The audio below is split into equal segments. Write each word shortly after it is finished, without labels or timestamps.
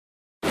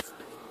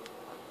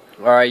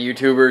Alright,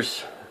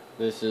 YouTubers,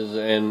 this is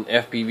an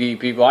FPV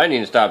people. I need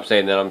to stop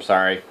saying that, I'm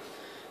sorry.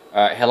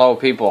 Hello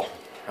people,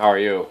 how are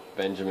you?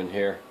 Benjamin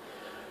here.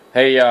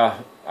 Hey,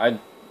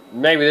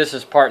 maybe this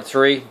is part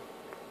 3.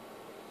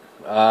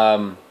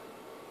 I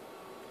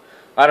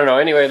don't know,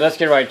 anyway, let's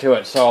get right to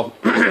it. So,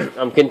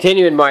 I'm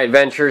continuing my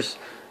adventures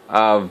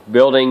of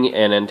building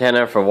an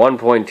antenna for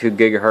 1.2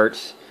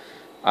 gigahertz.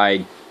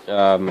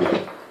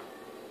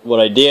 What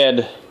I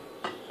did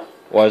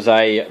was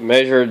I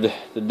measured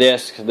the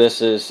disc.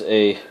 This is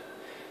a,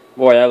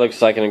 boy, that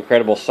looks like an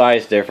incredible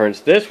size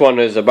difference. This one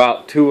is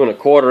about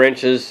 2¼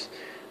 inches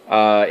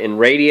in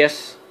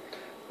radius,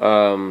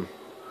 or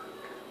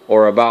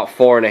about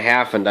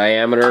 4½ in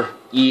diameter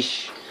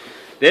each.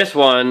 This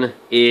one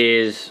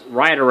is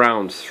right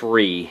around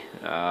 3.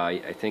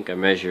 I think I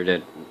measured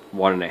it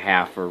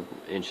 1½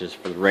 inches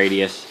for the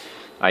radius.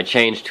 I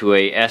changed to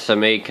a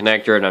SMA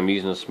connector, and I'm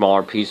using a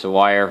smaller piece of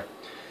wire.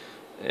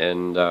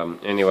 And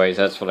anyways,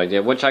 that's what I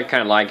did, which I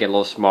kind of like it a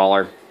little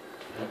smaller.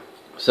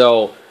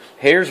 So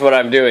here's what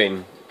I'm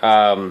doing.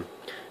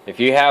 If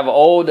you have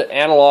old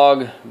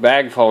analog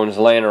bag phones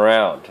laying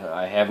around,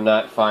 I have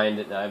not found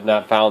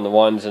the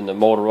ones in the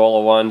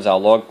Motorola ones.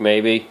 I'll look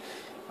maybe,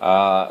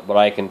 but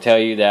I can tell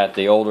you that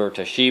the older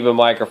Toshiba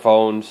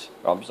microphones,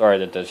 I'm sorry,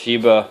 the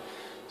Toshiba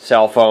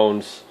cell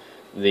phones,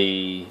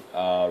 the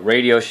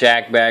Radio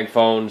Shack bag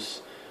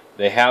phones,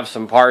 they have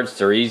some parts.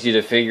 They're easy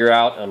to figure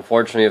out.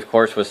 Unfortunately, of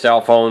course, with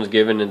cell phones,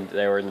 given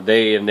they were in the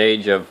day and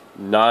age of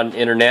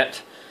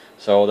non-internet,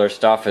 so their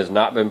stuff has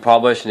not been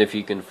published. And if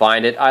you can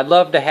find it, I'd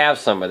love to have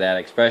some of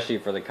that, especially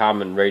for the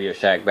common Radio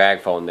Shack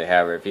bag phone they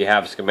have. If you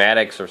have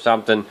schematics or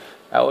something,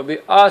 that would be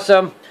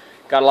awesome.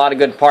 Got a lot of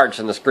good parts,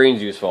 and the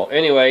screen's useful.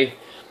 Anyway,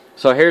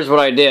 so here's what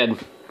I did.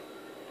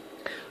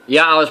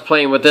 Yeah, I was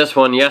playing with this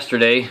one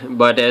yesterday,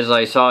 but as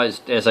I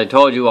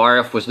told you,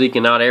 RF was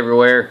leaking out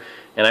everywhere.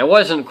 And I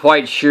wasn't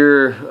quite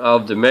sure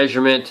of the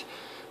measurement.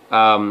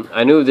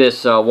 I knew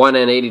this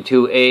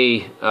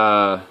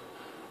 1N82A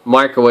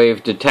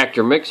microwave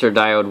detector mixer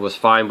diode was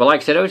fine, but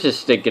like I said, it was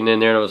just sticking in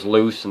there and it was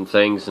loose and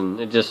things, and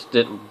it just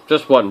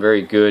wasn't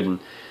very good. And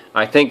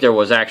I think there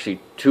was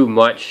actually too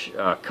much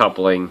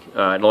coupling.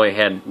 It only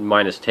had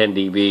 -10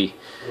 dB,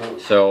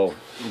 so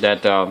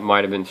that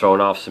might have been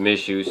throwing off some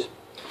issues.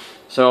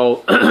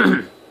 So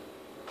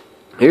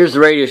here's the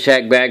Radio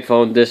Shack bag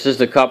phone. This is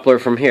the coupler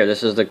from here.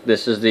 This is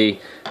the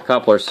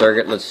coupler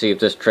circuit. Let's see if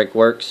this trick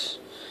works.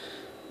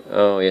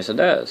 Oh, yes it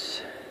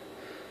does.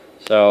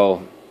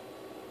 So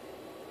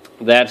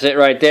that's it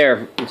right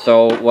there.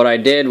 So what I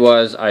did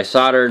was I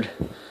soldered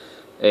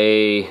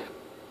a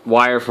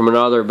wire from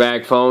another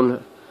bag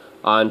phone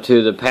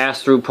onto the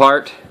pass-through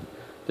part.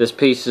 This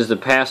piece is the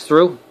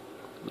pass-through.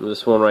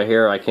 This one right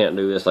here, I can't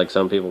do this like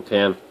some people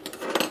can.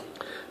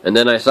 And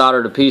then I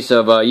soldered a piece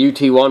of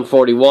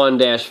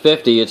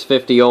UT141-50. It's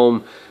 50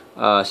 ohm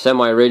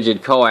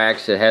semi-rigid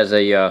coax. It has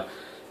a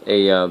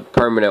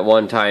permanent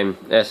one-time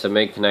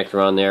SMA connector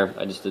on there.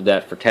 I just did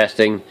that for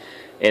testing.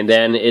 And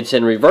then it's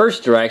in reverse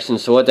direction,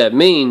 so what that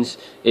means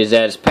is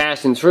that it's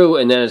passing through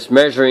and then it's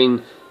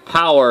measuring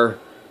power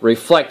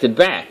reflected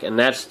back. And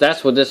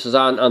that's what this is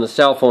on the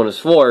cell phone is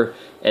for.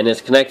 And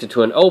it's connected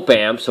to an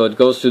op-amp, so it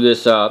goes through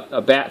this a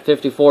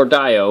BAT54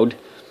 diode.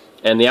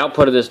 And the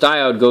output of this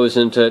diode goes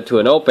into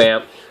an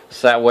op-amp,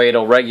 so that way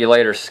it'll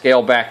regulate or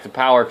scale back the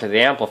power to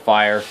the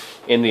amplifier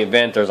in the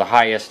event there's a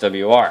high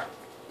SWR.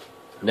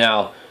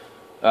 Now,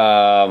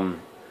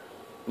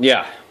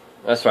 yeah,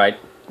 that's right.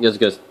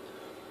 Oops.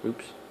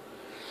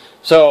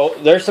 So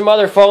there's some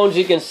other phones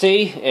you can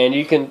see, and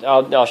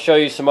I'll show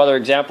you some other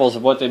examples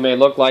of what they may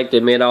look like. They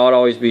may not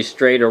always be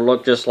straight or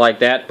look just like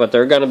that, but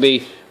they're going to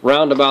be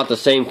round about the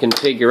same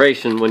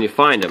configuration when you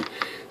find them.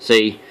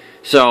 See.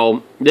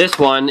 So this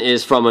one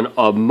is from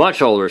a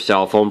much older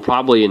cell phone,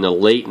 probably in the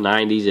late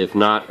 90s, if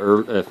not,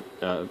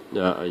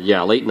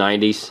 yeah, late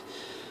 90s.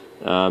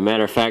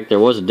 Matter of fact, there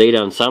was a date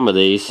on some of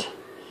these.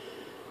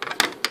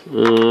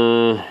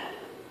 Oh,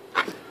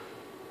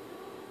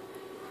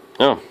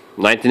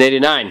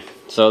 1989.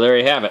 So there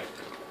you have it.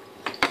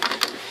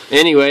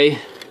 Anyway,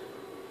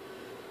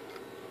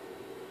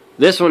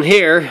 this one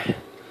here,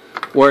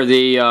 where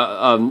the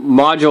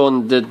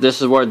module,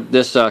 this is where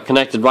this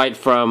connected right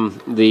from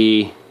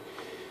the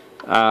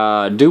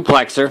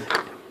duplexer,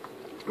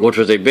 which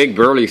was a big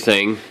burly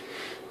thing,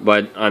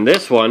 but on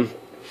this one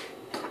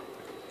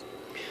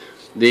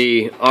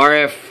the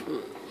RF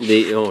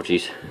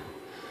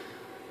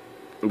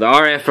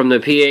from the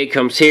PA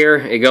comes here.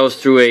 It goes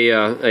through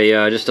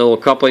just a little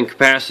coupling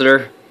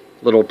capacitor,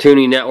 little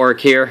tuning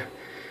network here,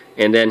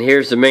 and then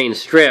here's the main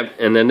strip,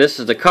 and then this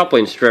is the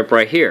coupling strip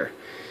right here,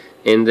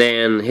 and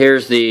then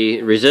here's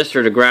the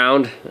resistor to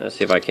ground. Let's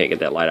see if I can't get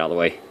that light out of the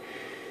way.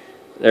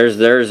 There's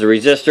the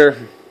resistor.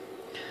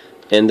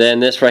 And then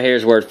this right here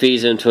is where it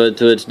feeds into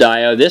its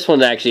diode. This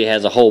one actually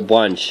has a whole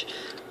bunch.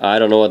 I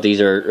don't know what these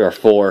are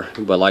for,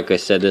 but like I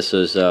said, this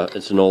is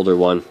it's an older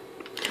one.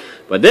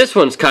 But this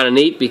one's kind of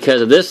neat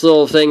because of this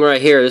little thing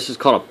right here. This is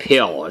called a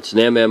pill. It's an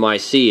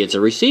MMIC. It's a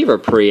receiver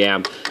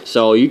preamp.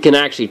 So you can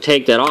actually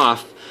take that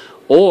off,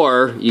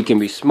 or you can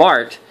be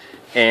smart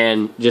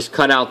and just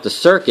cut out the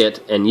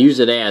circuit and use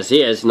it as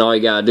is, and all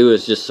you gotta do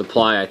is just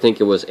supply, I think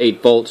it was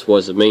 8 volts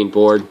was the main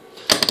board.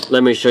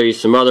 Let me show you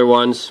some other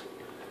ones,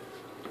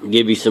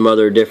 give you some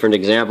other different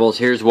examples.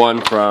 Here's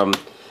one from,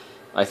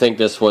 I think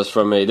this was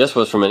from an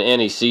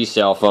NEC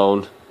cell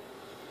phone.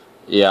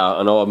 Yeah,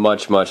 I know, a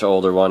much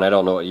older one. I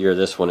don't know what year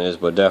this one is,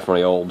 but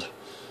definitely old.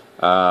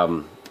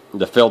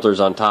 The filters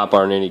on top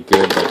aren't any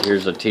good, but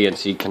here's a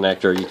TNC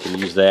connector, you can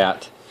use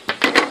that.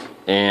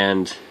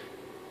 And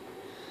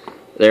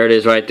there it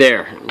is right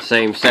there,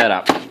 same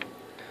setup,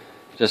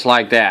 just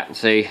like that.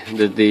 See,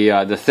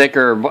 the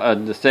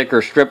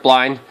thicker strip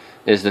line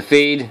is the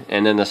feed,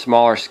 and then the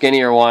smaller,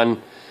 skinnier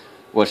one,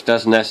 which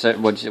doesn't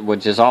necessarily,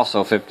 which is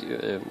also 50,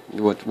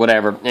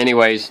 whatever.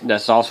 Anyways,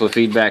 that's also a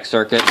feedback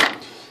circuit.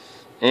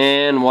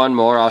 And one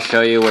more I'll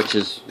show you, which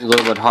is a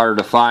little bit harder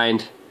to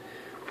find,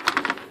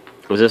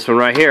 was this one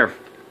right here.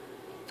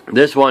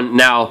 This one,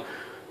 now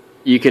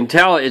you can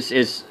tell it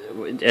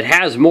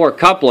has more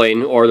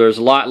coupling, or there's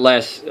a lot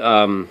less.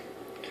 Yeah,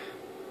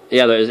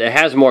 it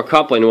has more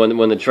coupling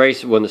when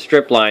the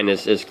strip line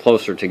is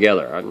closer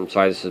together. I'm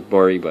sorry this is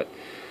blurry, but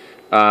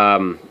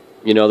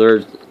you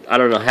know, I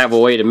don't know, have a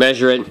way to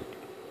measure it.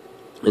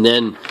 And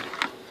then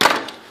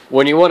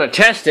when you want to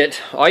test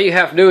it, all you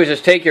have to do is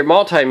just take your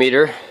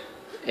multimeter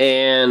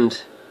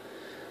and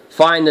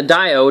find the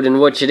diode in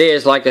which it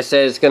is. Like I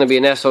said, it's going to be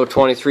an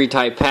SO23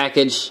 type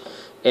package,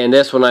 and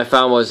this one I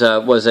found was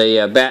a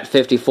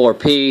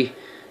BAT54P,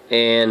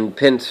 and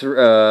pin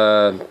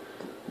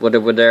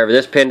whatever.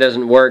 This pin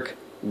doesn't work,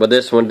 but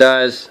this one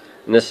does,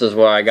 and this is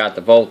where I got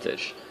the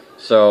voltage.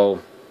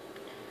 So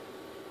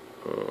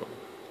what's going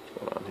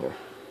on here?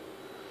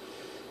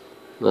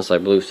 Unless I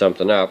blew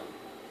something up,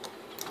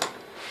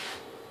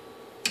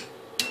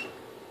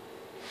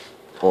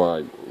 or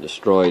I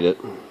destroyed it.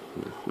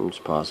 It's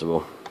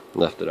possible.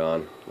 Left it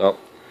on. Oh.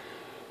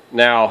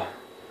 Now,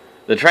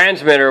 the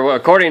transmitter,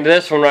 according to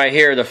this one right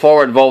here, the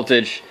forward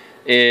voltage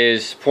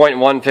is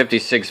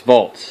 0.156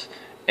 volts,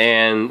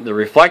 and the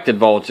reflected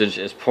voltage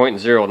is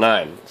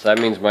 0.09. So that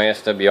means my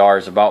SWR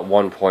is about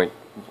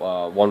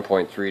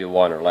 1.3 to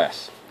 1 or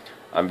less.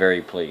 I'm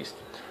very pleased.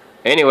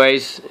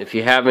 Anyways, if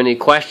you have any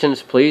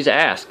questions, please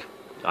ask.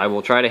 I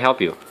will try to help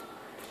you.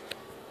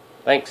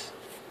 Thanks.